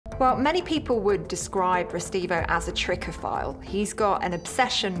Well, many people would describe Restivo as a trichophile. He's got an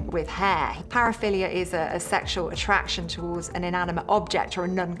obsession with hair. Paraphilia is a sexual attraction towards an inanimate object or a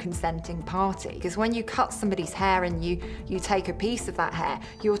non-consenting party. Because when you cut somebody's hair and you take a piece of that hair,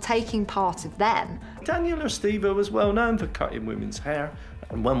 you're taking part of them. Danilo Restivo was well known for cutting women's hair.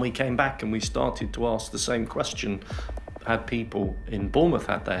 And when we came back and we started to ask the same question, had people in Bournemouth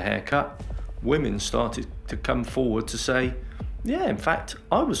had their hair cut, women started to come forward to say, yeah, in fact,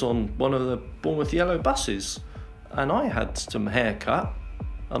 I was on one of the Bournemouth yellow buses and I had some hair cut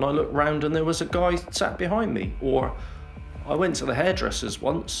and I looked round and there was a guy sat behind me. Or I went to the hairdresser's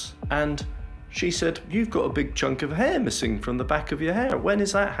once and she said, you've got a big chunk of hair missing from the back of your hair. When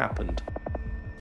has that happened?